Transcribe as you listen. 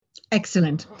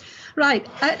Excellent. Right.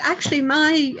 Actually,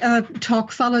 my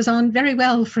talk follows on very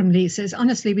well from Lisa's.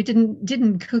 Honestly, we didn't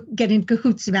get in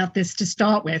cahoots about this to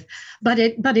start with, but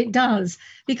it does,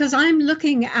 because I'm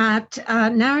looking at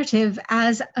narrative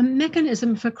as a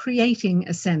mechanism for creating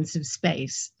a sense of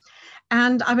space.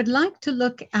 And I would like to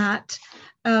look at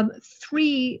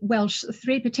three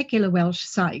particular Welsh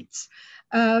sites.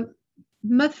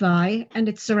 Myddfai and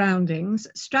its surroundings,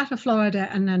 Strata Florida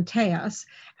and Nanteas,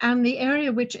 and the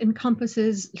area which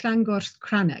encompasses Llangwrth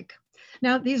Cranach.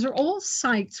 Now, these are all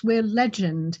sites where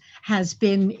legend has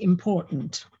been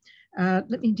important.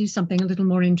 Let me do something a little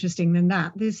more interesting than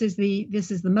that. This is the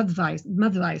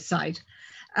Myddfai site,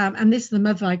 and this is the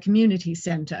Myddfai Community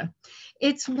Centre.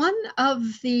 It's one of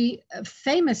the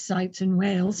famous sites in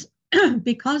Wales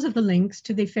because of the links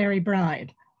to the Fairy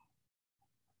Bride.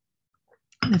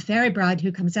 The fairy bride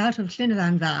who comes out of Llyn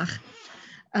y Fan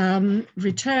Fach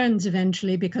returns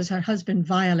eventually because her husband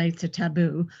violates a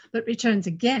taboo, but returns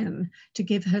again to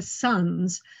give her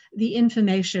sons the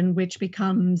information which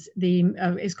becomes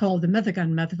is called the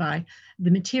Myddgan Myddfai, the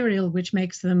material which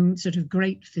makes them sort of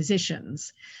great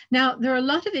physicians. Now, there are a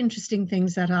lot of interesting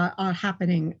things that are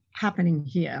happening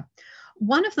here.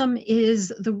 One of them is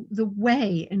the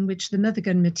way in which the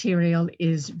Myddgan material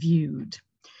is viewed.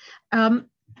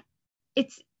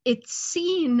 It's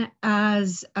seen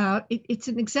as it's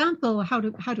an example how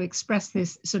to express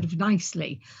this sort of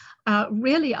nicely,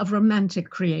 really of romantic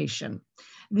creation.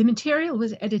 The material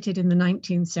was edited in the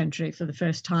 19th century for the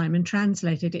first time and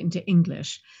translated into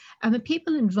English, and the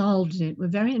people involved in it were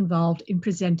very involved in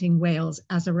presenting Wales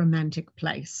as a romantic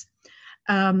place.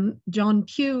 John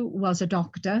Pugh was a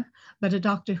doctor, but a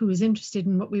doctor who was interested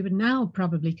in what we would now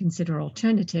probably consider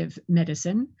alternative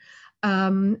medicine.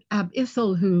 Ab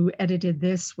Ithel, who edited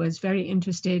this, was very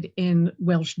interested in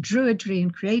Welsh Druidry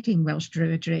and creating Welsh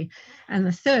Druidry. And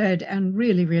the third and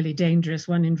really, really dangerous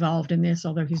one involved in this,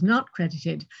 although he's not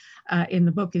credited in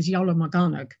the book, is Iolo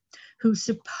Morgannwg, who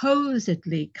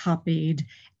supposedly copied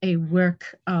a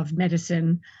work of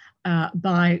medicine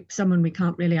by someone we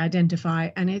can't really identify,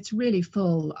 and it's really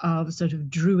full of sort of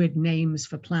druid names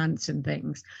for plants and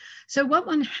things. So what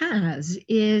one has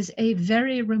is a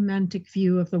very romantic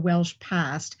view of the Welsh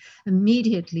past.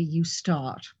 Immediately you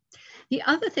start. The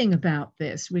other thing about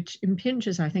this, which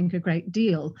impinges, I think, a great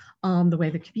deal on the way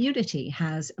the community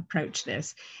has approached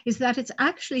this, is that it's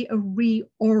actually a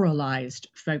re-oralized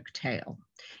folk tale.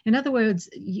 In other words,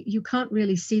 you can't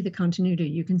really see the continuity.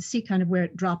 You can see kind of where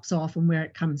it drops off and where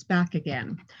it comes back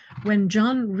again. When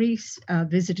John Rhys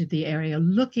visited the area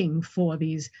looking for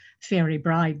these fairy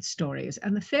bride stories,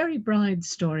 and the fairy bride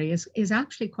story is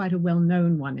actually quite a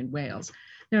well-known one in Wales.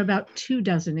 There are about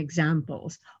 24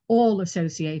 examples, all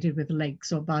associated with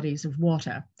lakes or bodies of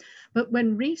water. But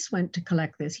when Rhys went to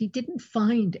collect this, he didn't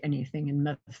find anything in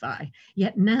Myddfai,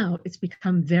 yet now it's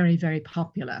become very, very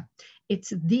popular. It's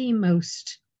the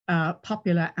most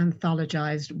popular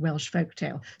anthologized Welsh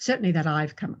folktale, certainly that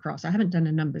I've come across. I haven't done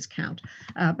a numbers count,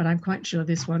 but I'm quite sure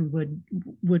this one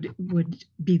would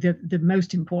be the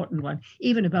most important one,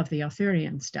 even above the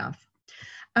Arthurian stuff.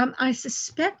 I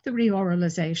suspect the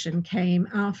reoralization came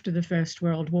after the First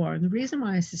World War. And the reason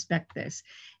why I suspect this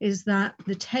is that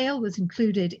the tale was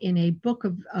included in a book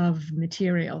of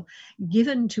material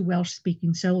given to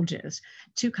Welsh-speaking soldiers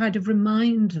to kind of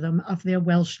remind them of their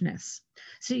Welshness.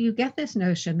 So you get this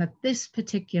notion that this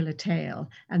particular tale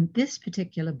and this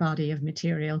particular body of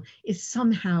material is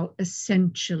somehow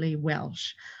essentially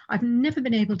Welsh. I've never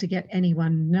been able to get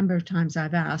anyone, a number of times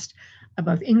I've asked,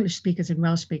 both English speakers and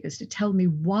Welsh speakers, to tell me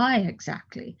why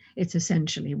exactly it's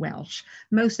essentially Welsh.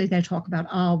 Mostly they talk about,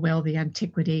 the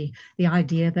antiquity, the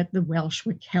idea that the Welsh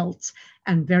were Celts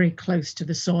and very close to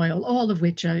the soil, all of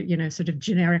which are, sort of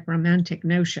generic romantic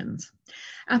notions.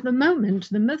 At the moment,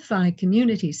 the Myddfai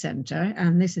Community Centre,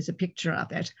 and this is a picture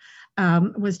of it,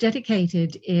 was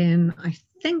dedicated in, I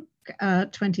think,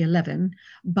 2011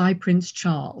 by Prince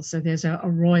Charles. So there's a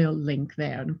royal link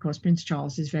there. And of course, Prince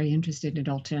Charles is very interested in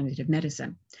alternative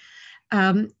medicine.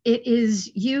 It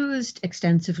is used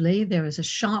extensively. There is a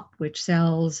shop which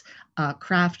sells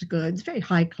craft goods, very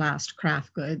high-class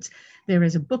craft goods. There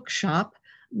is a bookshop.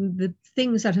 The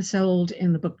things that are sold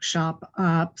in the bookshop,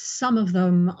 some of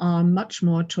them are much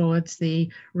more towards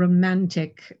the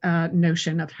romantic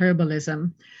notion of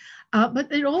herbalism.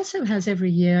 But it also has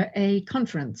every year a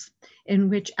conference in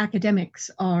which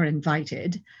academics are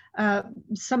invited.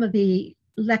 Some of the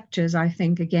lectures, I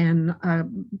think, again,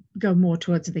 go more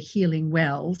towards the healing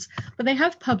wells, but they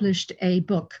have published a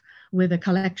book with a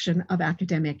collection of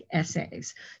academic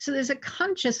essays. So there's a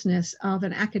consciousness of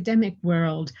an academic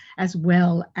world as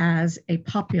well as a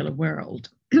popular world.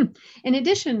 In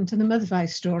addition to the Mothervai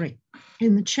story,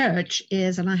 in the church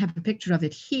is, and I have a picture of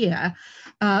it here,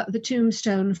 the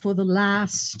tombstone for the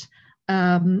last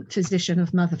physician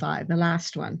of Mothervai, the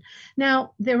last one.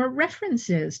 Now, there are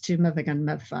references to Mothergan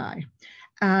Mothervai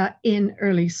in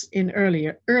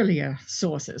earlier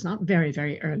sources, not very,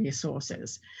 very early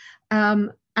sources.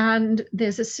 And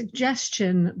there's a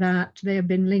suggestion that they have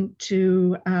been linked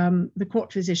to the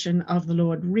court physician of the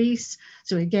Lord Rhys.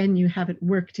 So again, you have it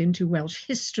worked into Welsh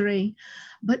history,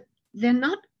 but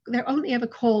they're only ever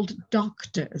called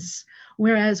doctors,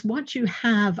 whereas what you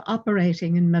have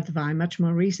operating in Mothervai much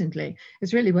more recently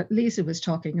is really what Lisa was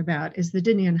talking about, is the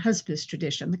Dynion Husbis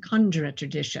tradition, the conjurer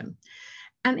tradition.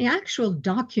 And the actual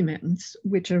documents,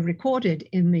 which are recorded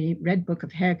in the Red Book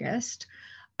of Hergest,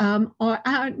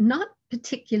 are not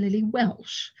particularly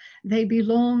Welsh. They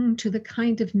belong to the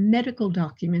kind of medical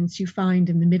documents you find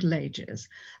in the Middle Ages,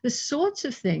 the sorts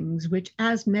of things which,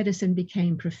 as medicine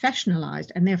became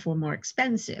professionalized and therefore more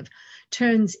expensive,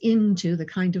 turns into the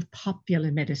kind of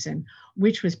popular medicine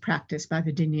which was practiced by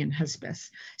the Dynion Husbis.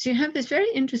 So you have this very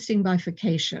interesting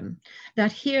bifurcation,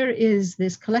 that here is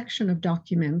this collection of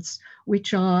documents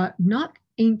which are not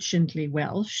anciently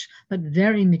Welsh, but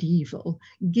very medieval,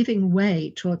 giving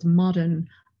way towards modern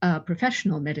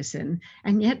professional medicine,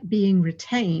 and yet being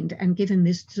retained and given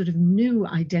this sort of new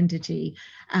identity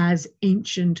as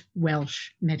ancient Welsh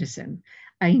medicine,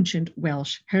 ancient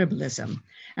Welsh herbalism.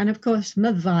 And of course,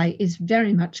 Mothervai is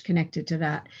very much connected to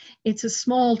that. It's a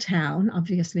small town,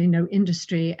 obviously no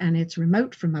industry, and it's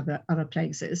remote from other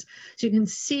places. So you can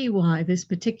see why this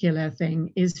particular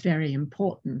thing is very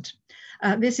important.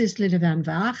 This is Llyn y Fan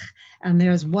Fach, and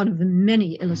there's one of the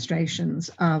many illustrations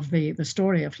of the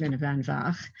story of Llyn y Fan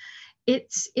Fach.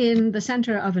 It's in the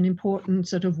center of an important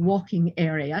sort of walking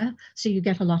area. So you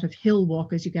get a lot of hill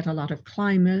walkers, you get a lot of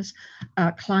climbers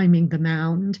climbing the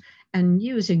mound and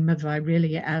using Mothervai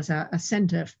really as a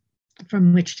center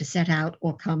from which to set out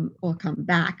or come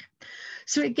back.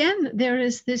 So again, there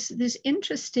is this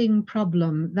interesting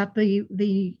problem that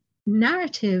the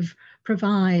narrative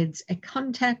provides a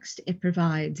context, it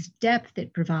provides depth,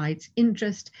 it provides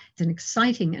interest. It's an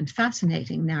exciting and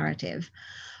fascinating narrative,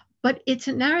 but it's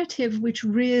a narrative which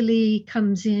really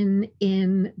comes in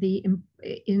the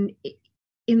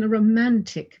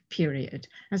Romantic period,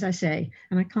 as I say,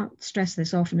 and I can't stress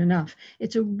this often enough.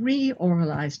 It's a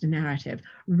re-oralized narrative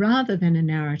rather than a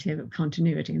narrative of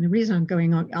continuity. And the reason I'm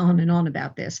going on and on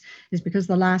about this is because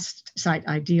the last site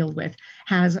I deal with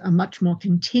has a much more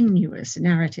continuous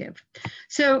narrative.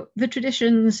 So the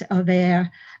traditions are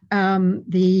there.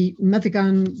 The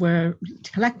Mothergan were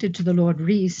collected to the Lord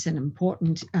Rhys, an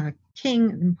important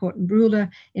king, an important ruler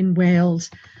in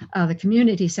Wales. The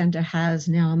community centre has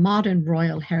now a modern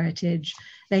royal heritage.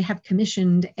 They have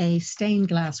commissioned a stained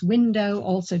glass window,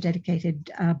 also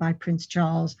dedicated by Prince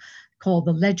Charles, called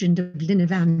The Legend of Llyn y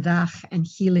Fan Fach and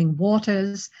Healing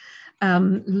Waters.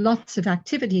 Lots of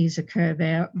activities occur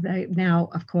there. They now,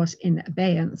 of course, in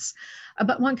abeyance.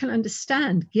 But one can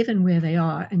understand, given where they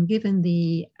are and given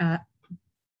the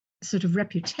sort of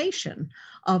reputation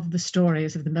of the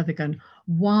stories of the Mothergan,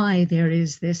 why there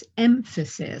is this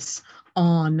emphasis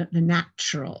on the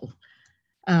natural.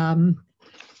 The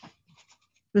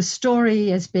story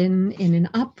has been in an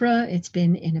opera, it's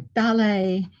been in a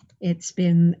ballet, it's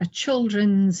been a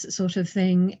children's sort of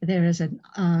thing. There is a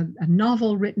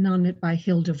novel written on it by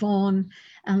Hilda Vaughan,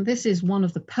 and this is one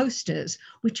of the posters,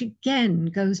 which again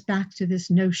goes back to this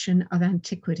notion of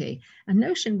antiquity, a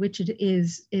notion which it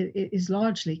is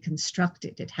largely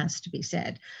constructed, it has to be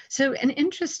said. So an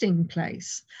interesting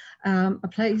place, a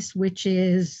place which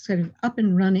is sort of up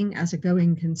and running as a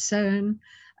going concern,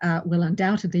 will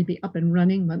undoubtedly be up and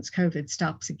running once COVID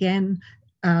stops again.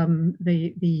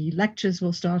 The lectures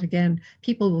will start again,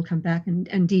 people will come back, and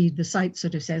indeed the site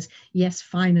sort of says, yes,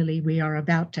 finally we are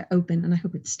about to open, and I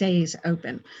hope it stays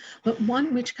open, but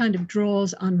one which kind of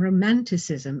draws on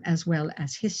romanticism as well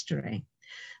as history.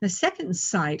 The second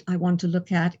site I want to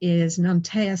look at is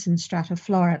Nanteus in Strata,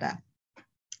 Florida.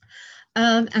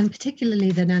 And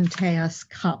particularly the Nanteus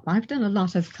Cup. I've done a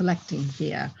lot of collecting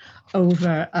here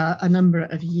over a number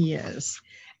of years.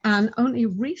 And only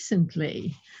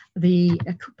recently, the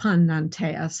Cwpan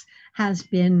Nanteus has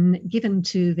been given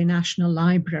to the National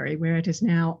Library, where it is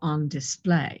now on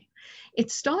display.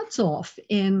 It starts off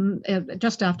in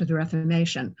just after the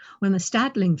Reformation, when the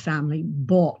Stadling family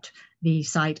bought the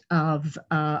site of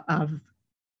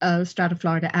Strata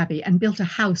Florida Abbey and built a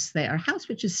house there, a house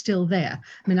which is still there,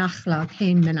 Mynachlag,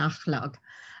 Hen Mynachlag.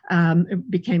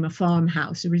 It became a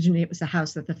farmhouse. Originally, it was the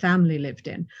house that the family lived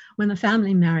in. When the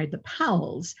family married the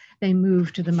Powells, they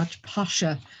moved to the much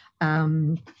posher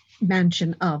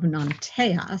mansion of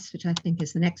Nanteas, which I think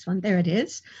is the next one. There it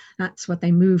is. That's what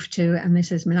they moved to. And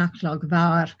this is Mynachloag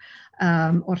Var,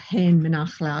 or Hen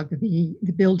Mynachloag,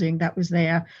 the building that was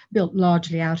there, built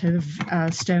largely out of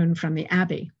stone from the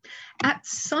abbey. At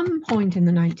some point in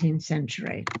the 19th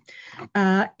century,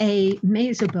 a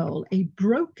mazer bowl, a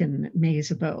broken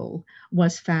mazer bowl,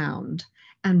 was found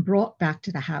and brought back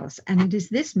to the house. And it is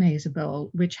this mazer bowl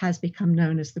which has become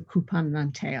known as the Coupan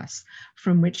Nanteas,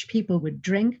 from which people would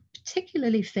drink,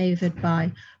 particularly favored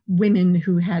by women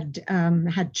who had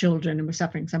had children and were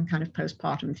suffering some kind of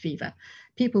postpartum fever.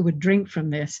 People would drink from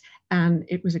this, and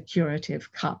it was a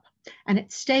curative cup. And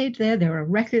it stayed there. There are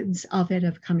records of it,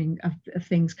 of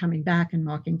things coming back and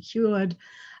marking cured,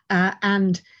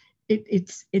 and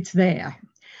it's there.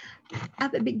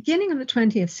 At the beginning of the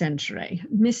 20th century,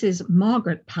 Mrs.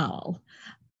 Margaret Powell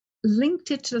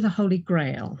linked it to the Holy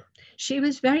Grail. She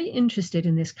was very interested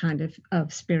in this kind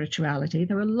of spirituality.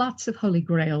 There were lots of Holy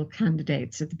Grail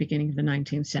candidates at the beginning of the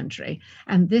 19th century,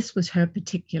 and this was her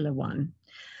particular one.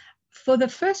 For the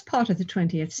first part of the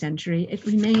 20th century, it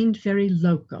remained very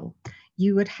local.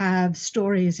 You would have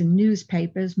stories in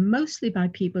newspapers, mostly by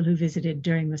people who visited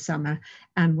during the summer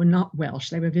and were not Welsh.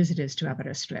 They were visitors to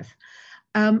Aberystwyth.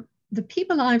 The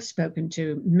people I've spoken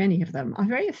to, many of them, are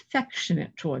very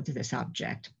affectionate towards this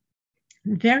object.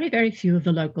 Very, very few of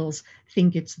the locals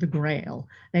think it's the Grail.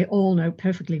 They all know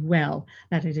perfectly well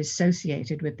that it is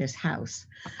associated with this house.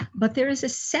 But there is a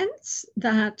sense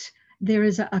that there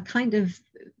is a kind of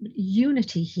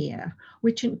unity here,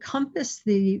 which encompass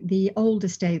the old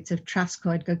estates of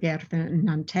Trascoed, Gogertha, and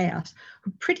Nanteas,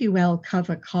 who pretty well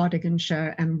cover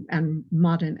Cardiganshire and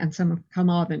Modern and some of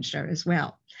Carmarthenshire as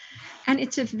well. And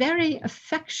it's a very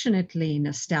affectionately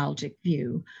nostalgic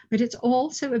view, but it's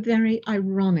also a very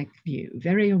ironic view,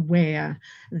 very aware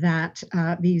that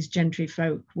these gentry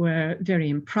folk were very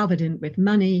improvident with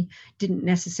money, didn't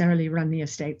necessarily run the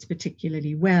estates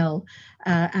particularly well,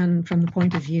 and from the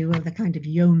point of view of the kind of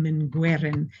yeomen,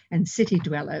 gwerin, and city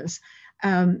dwellers,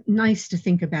 nice to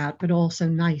think about, but also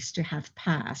nice to have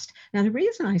passed. Now, the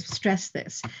reason I stress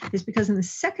this is because in the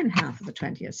second half of the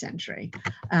 20th century,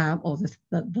 or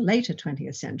the later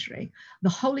 20th century, the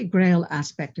Holy Grail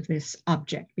aspect of this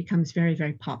object becomes very,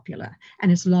 very popular,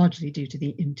 and it's largely due to the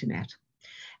internet.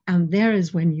 And there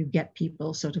is when you get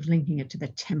people sort of linking it to the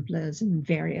Templars and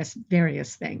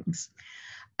various things.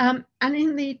 And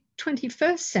in the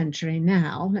 21st century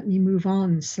now, let me move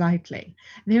on slightly,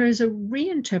 there is a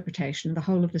reinterpretation of the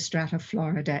whole of the Strata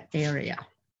Florida area.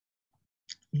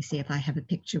 Let me see if I have a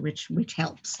picture which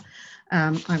helps.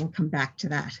 I will come back to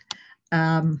that.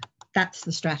 That's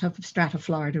the Strata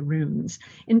Florida runes,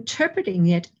 interpreting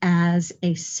it as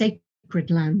a sacred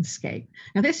landscape.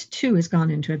 Now, this too has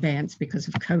gone into abeyance because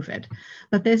of COVID,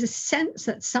 but there's a sense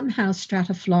that somehow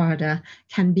Strata Florida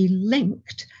can be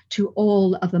linked to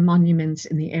all of the monuments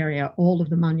in the area, all of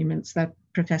the monuments that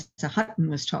Professor Hutton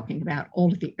was talking about,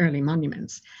 all of the early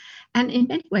monuments. And in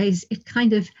many ways, it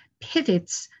kind of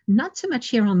pivots, not so much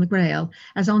here on the Grail,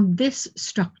 as on this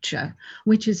structure,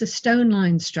 which is a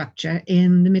stone-lined structure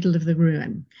in the middle of the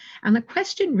ruin. And the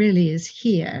question really is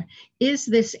here, is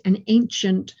this an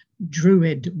ancient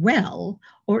Druid well,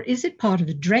 or is it part of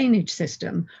a drainage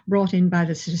system brought in by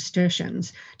the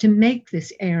Cistercians to make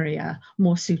this area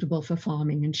more suitable for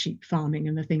farming and sheep farming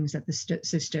and the things that the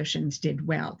Cistercians did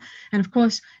well? And of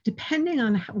course, depending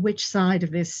on which side of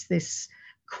this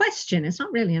question, it's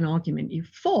not really an argument you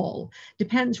fall,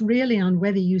 depends really on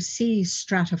whether you see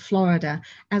Strata Florida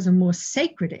as a more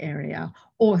sacred area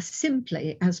or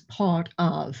simply as part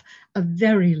of a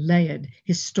very layered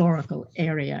historical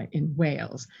area in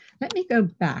Wales. Let me go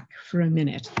back for a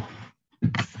minute.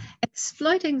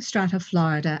 Exploiting Strata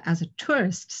Florida as a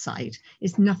tourist site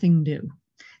is nothing new.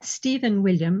 Stephen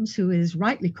Williams, who is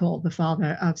rightly called the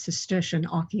father of Cistercian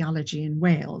archaeology in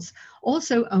Wales,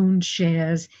 also owned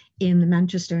shares in the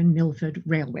Manchester and Milford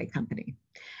Railway Company.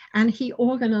 And he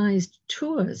organized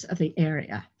tours of the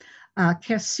area.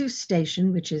 Caersus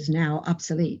Station, which is now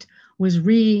obsolete, was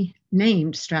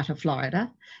renamed Strata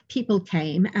Florida. People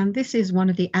came, and this is one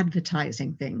of the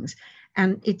advertising things.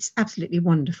 And it's absolutely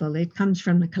wonderful. It comes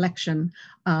from the collection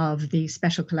of the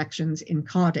special collections in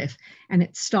Cardiff. And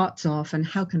it starts off, and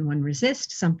how can one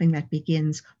resist something that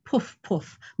begins, puff,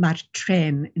 puff, mar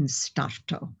tren in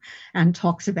starto, and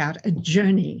talks about a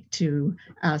journey to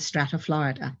Strata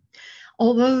Florida.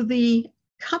 Although the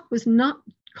cup was not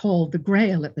called the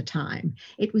Grail at the time,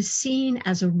 it was seen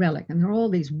as a relic. And there are all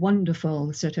these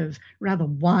wonderful, sort of rather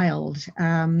wild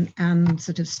and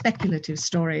sort of speculative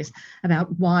stories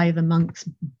about why the monks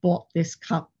bought this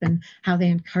cup and how they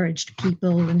encouraged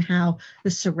people and how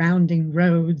the surrounding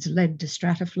roads led to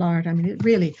Strataflard. I mean, it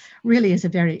really, really is a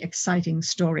very exciting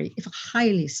story, if a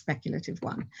highly speculative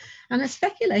one. And the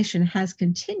speculation has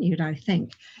continued, I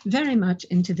think, very much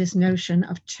into this notion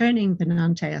of turning the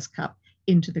Nantes cup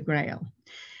into the Grail.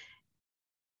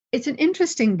 It's an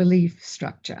interesting belief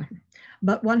structure,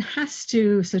 but one has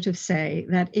to sort of say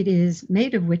that it is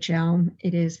made of wych elm,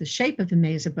 it is the shape of the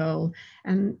mazer bowl,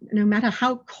 and no matter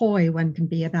how coy one can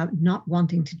be about not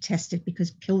wanting to test it because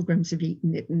pilgrims have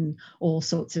eaten it and all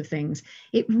sorts of things,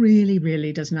 it really,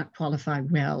 really does not qualify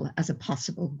well as a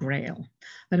possible grail.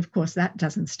 But of course, that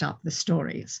doesn't stop the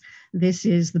stories. This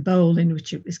is the bowl in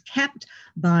which it was kept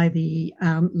by the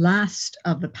last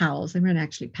of the Powells. They weren't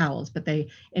actually Powells, but they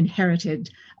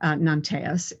inherited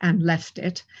Nantes and left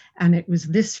it. And it was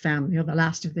this family, or the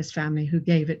last of this family, who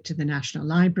gave it to the National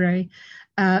Library.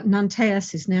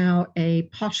 Nantes is now a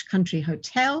posh country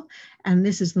hotel, and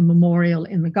this is the memorial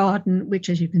in the garden, which,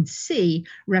 as you can see,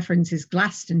 references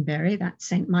Glastonbury. That's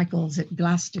St. Michael's at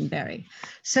Glastonbury.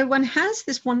 So one has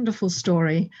this wonderful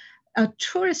story, a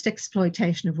tourist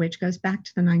exploitation of which goes back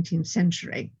to the 19th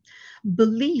century.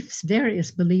 Beliefs, various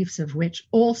beliefs of which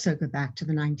also go back to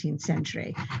the 19th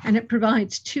century. And it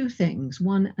provides two things.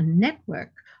 One, a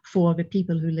network for the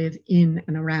people who live in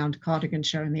and around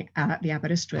Cardiganshire and the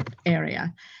Aberystwyth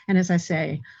area. And as I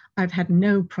say, I've had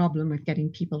no problem with getting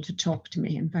people to talk to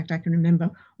me. In fact, I can remember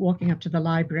walking up to the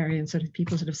library and sort of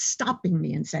people sort of stopping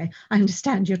me and say, I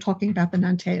understand you're talking about the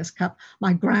Nantes cup.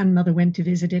 My grandmother went to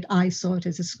visit it. I saw it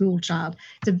as a school child.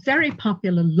 It's a very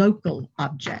popular local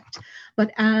object,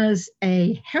 but as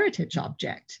a heritage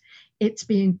object, it's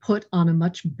being put on a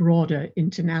much broader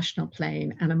international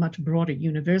plane and a much broader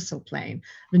universal plane,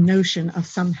 the notion of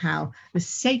somehow the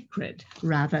sacred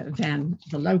rather than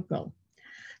the local.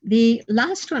 The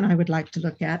last one I would like to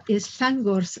look at is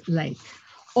Llangwrs Lake,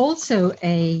 also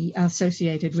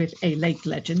associated with a lake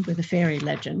legend, with a fairy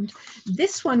legend.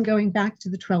 This one going back to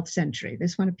the 12th century.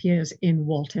 This one appears in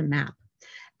Walter Map.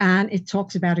 And it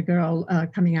talks about a girl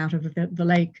coming out of the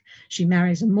lake. She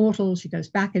marries a mortal, she goes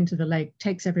back into the lake,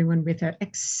 takes everyone with her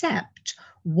except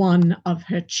one of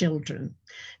her children.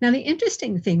 Now, the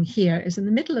interesting thing here is in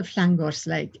the middle of Llangwrs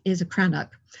Lake is a crannog,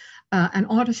 an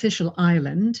artificial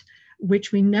island,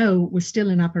 which we know was still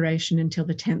in operation until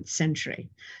the 10th century.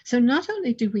 So not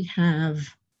only do we have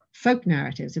folk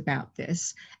narratives about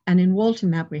this, and in Walter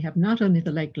Map, we have not only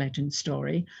the lake legend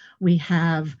story, we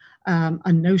have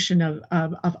a notion of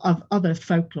other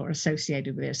folklore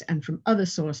associated with this, and from other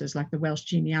sources like the Welsh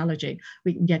genealogy,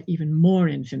 we can get even more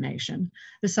information.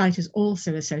 The site is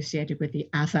also associated with the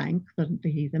Afanc,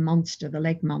 the monster, the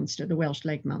lake monster, the Welsh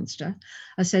lake monster,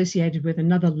 associated with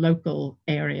another local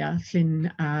area,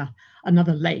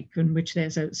 another lake in which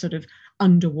there's a sort of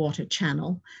underwater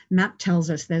channel. Map tells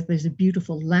us there's a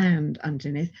beautiful land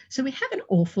underneath. So we have an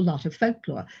awful lot of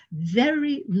folklore,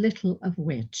 very little of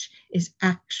which is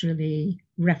actually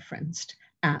referenced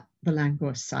at the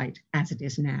Llangwrs site as it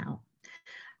is now.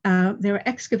 There are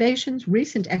excavations,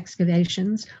 recent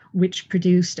excavations, which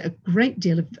produced a great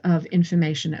deal of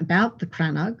information about the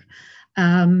crannog.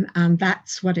 And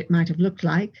that's what it might have looked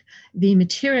like. The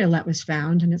material that was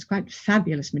found, and it's quite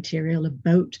fabulous material, a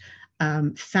boat,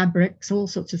 fabrics, all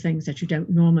sorts of things that you don't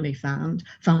normally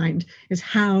find, is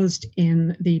housed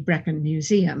in the Brecon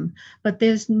Museum. But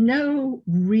there's no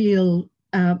real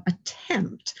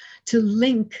attempt to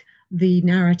link the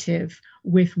narrative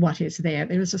with what is there.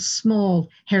 There is a small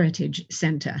heritage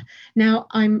center. Now,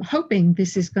 I'm hoping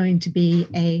this is going to be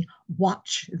a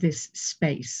watch this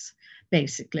space,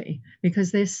 basically,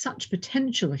 because there's such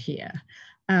potential here.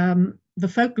 The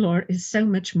folklore is so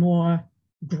much more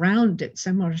grounded,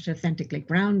 so much authentically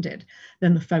grounded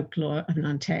than the folklore of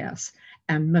Nantes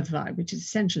and Myddfai, which is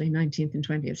essentially 19th and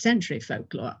 20th century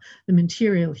folklore. The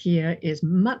material here is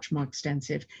much more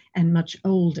extensive and much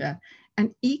older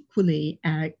and equally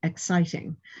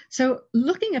exciting. So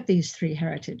looking at these three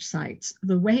heritage sites,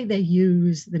 the way they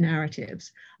use the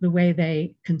narratives, the way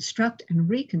they construct and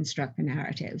reconstruct the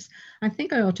narratives, I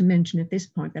think I ought to mention at this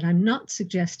point that I'm not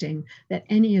suggesting that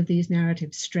any of these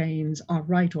narrative strains are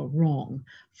right or wrong.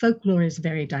 Folklore is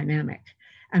very dynamic.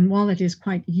 And while it is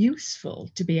quite useful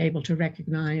to be able to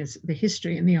recognize the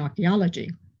history and the archaeology,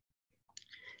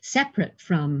 separate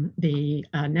from the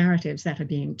narratives that are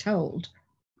being told,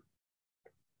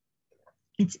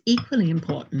 it's equally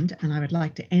important, and I would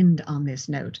like to end on this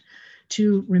note,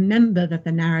 to remember that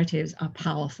the narratives are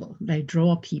powerful. They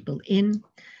draw people in.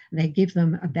 They give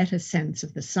them a better sense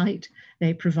of the site.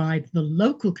 They provide the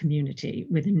local community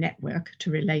with a network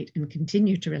to relate and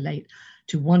continue to relate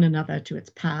to one another, to its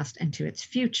past and to its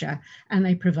future. And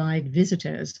they provide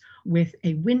visitors with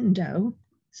a window,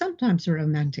 sometimes a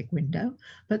romantic window,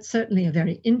 but certainly a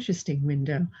very interesting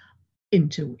window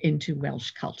into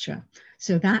Welsh culture.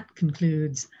 So that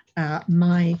concludes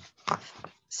my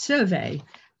survey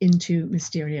into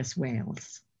Mysterious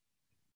Wales.